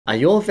Are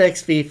your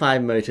VEX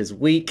V5 motors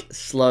weak,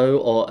 slow,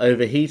 or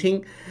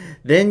overheating?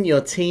 Then your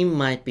team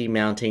might be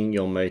mounting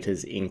your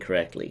motors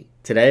incorrectly.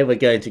 Today we're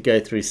going to go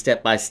through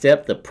step by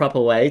step the proper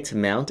way to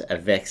mount a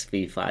VEX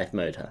V5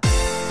 motor.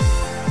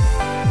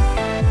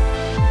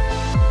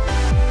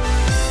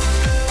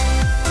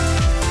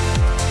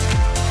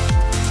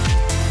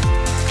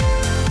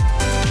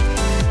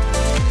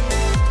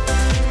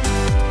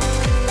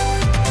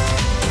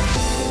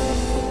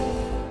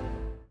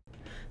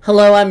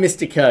 Hello, I'm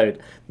Mr.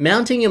 Code.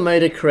 Mounting your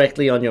motor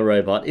correctly on your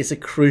robot is a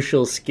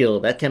crucial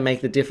skill that can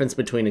make the difference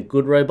between a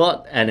good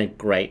robot and a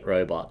great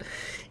robot.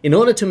 In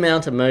order to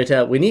mount a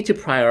motor, we need to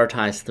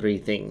prioritize three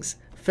things.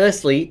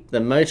 Firstly, the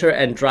motor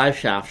and drive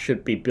shaft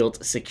should be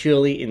built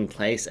securely in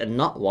place and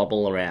not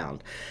wobble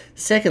around.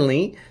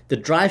 Secondly, the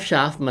drive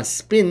shaft must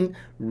spin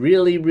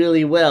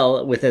really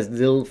well with as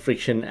little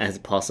friction as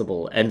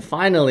possible. And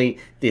finally,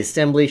 the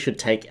assembly should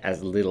take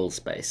as little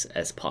space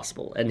as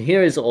possible. And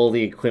here is all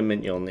the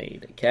equipment you'll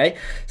need, okay?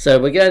 So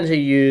we're going to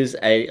use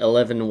a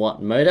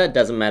 11-watt motor.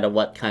 Doesn't matter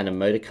what kind of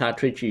motor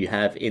cartridge you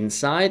have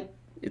inside,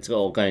 it's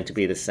all going to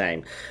be the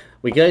same.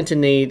 We're going to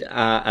need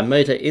a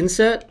motor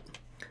insert,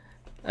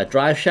 a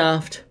drive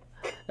shaft,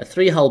 a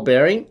 3-hole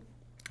bearing,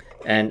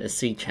 and a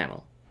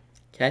C-channel.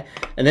 Okay,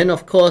 and then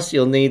of course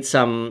you'll need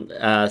some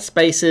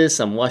spacers,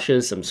 some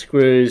washers, some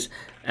screws,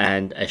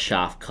 and a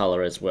shaft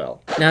collar as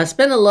well. Now I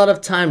spent a lot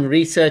of time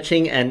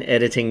researching and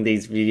editing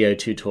these video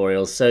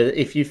tutorials, so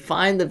if you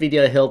find the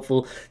video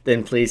helpful,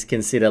 then please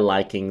consider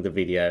liking the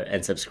video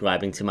and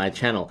subscribing to my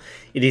channel.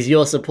 It is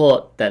your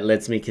support that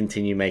lets me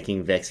continue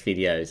making VEX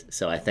videos,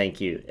 so I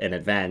thank you in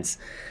advance.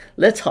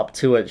 Let's hop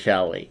to it,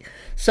 shall we?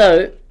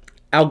 So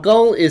our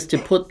goal is to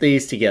put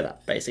these together,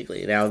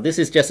 basically. Now, this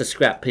is just a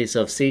scrap piece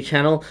of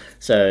C-channel,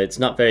 so it's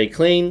not very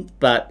clean,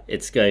 but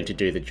it's going to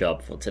do the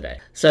job for today.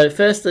 So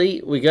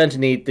firstly, we're going to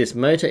need this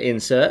motor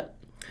insert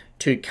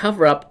to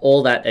cover up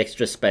all that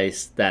extra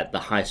space that the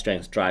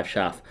high-strength drive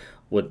shaft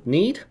would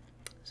need.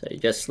 So you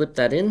just slip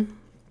that in.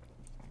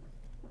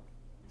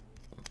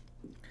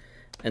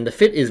 And the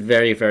fit is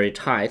very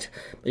tight,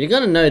 but you're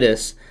going to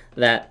notice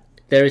that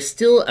there is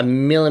still a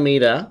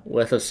millimeter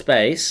worth of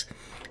space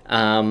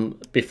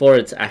before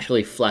it's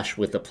actually flush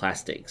with the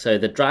plastic. So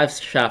the drive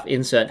shaft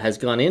insert has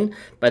gone in,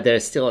 but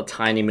there's still a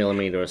tiny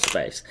millimeter of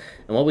space.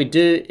 And what we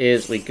do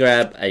is we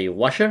grab a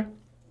washer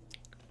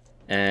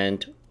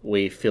and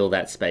we fill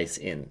that space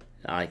in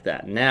like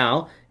that.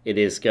 Now it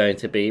is going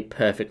to be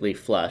perfectly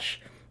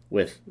flush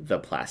with the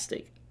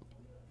plastic.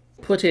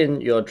 Put in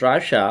your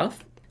drive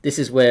shaft. This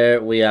is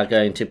where we are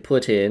going to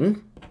put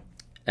in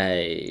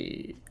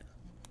a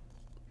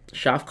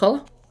shaft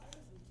collar.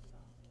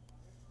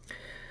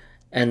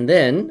 And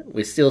then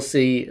we still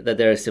see that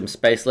there is some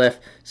space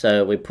left,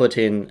 so we put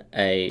in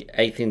a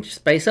 1/8"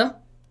 spacer.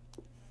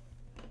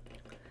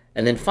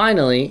 And then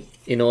finally,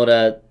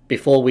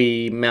 before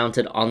we mount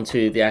it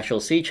onto the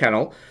actual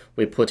C-channel,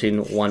 we put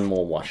in one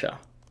more washer.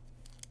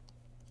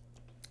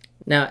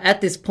 Now at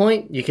this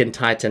point, you can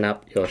tighten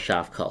up your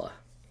shaft collar.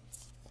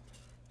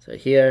 So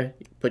here,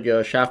 you put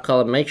your shaft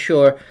collar, make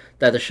sure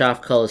that the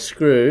shaft collar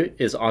screw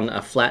is on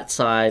a flat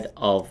side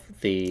of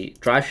the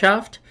drive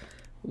shaft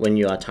when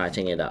you are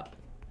tightening it up.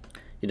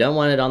 You don't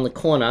want it on the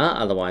corner,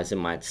 otherwise it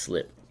might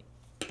slip.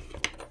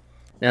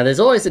 Now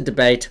there's always a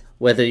debate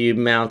whether you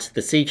mount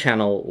the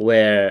C-channel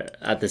where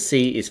the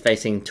C is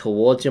facing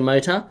towards your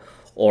motor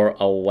or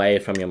away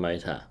from your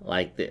motor,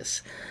 like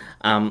this.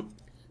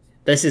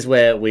 This is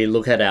where we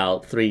look at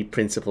our three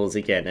principles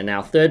again. And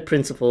our third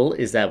principle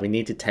is that we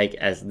need to take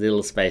as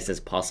little space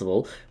as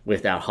possible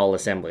with our whole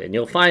assembly. And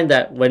you'll find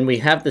that when we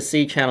have the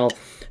C-channel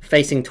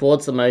facing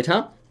towards the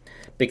motor,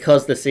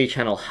 because the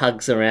C-channel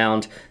hugs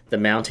around the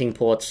mounting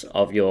ports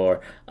of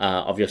your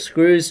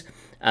screws,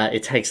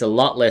 it takes a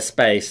lot less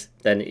space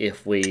than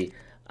if we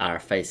are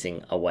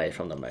facing away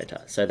from the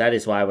motor. So that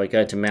is why we're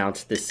going to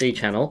mount the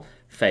C-channel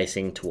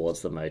facing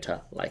towards the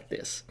motor like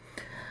this.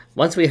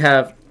 Once we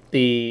have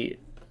the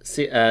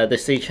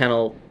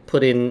C-channel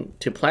put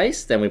into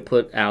place, then we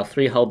put our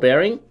 3-hole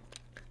bearing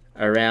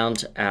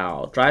around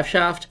our drive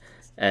shaft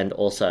and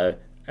also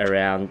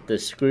around the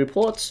screw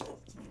ports,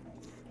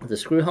 the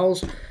screw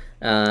holes.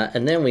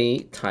 And then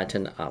we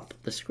tighten up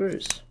the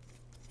screws.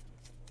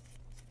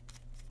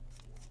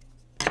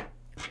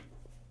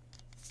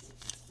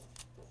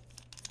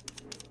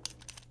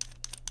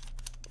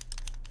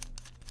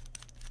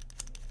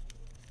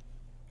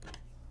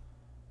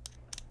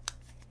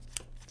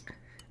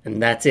 And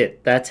that's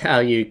it. That's how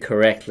you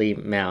correctly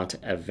mount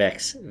a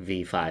VEX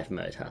V5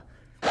 motor.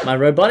 My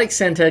Robotics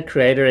Center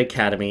Creator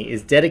Academy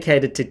is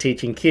dedicated to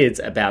teaching kids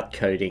about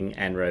coding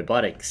and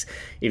robotics.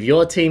 If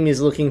your team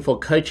is looking for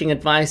coaching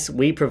advice,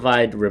 we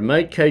provide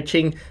remote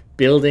coaching,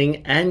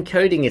 building, and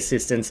coding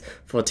assistance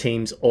for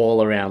teams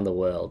all around the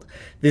world.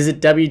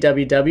 Visit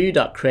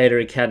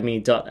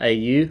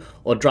www.creatoracademy.au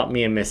or drop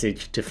me a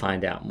message to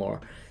find out more.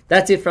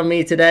 That's it from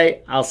me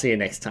today. I'll see you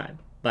next time.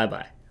 Bye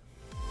bye.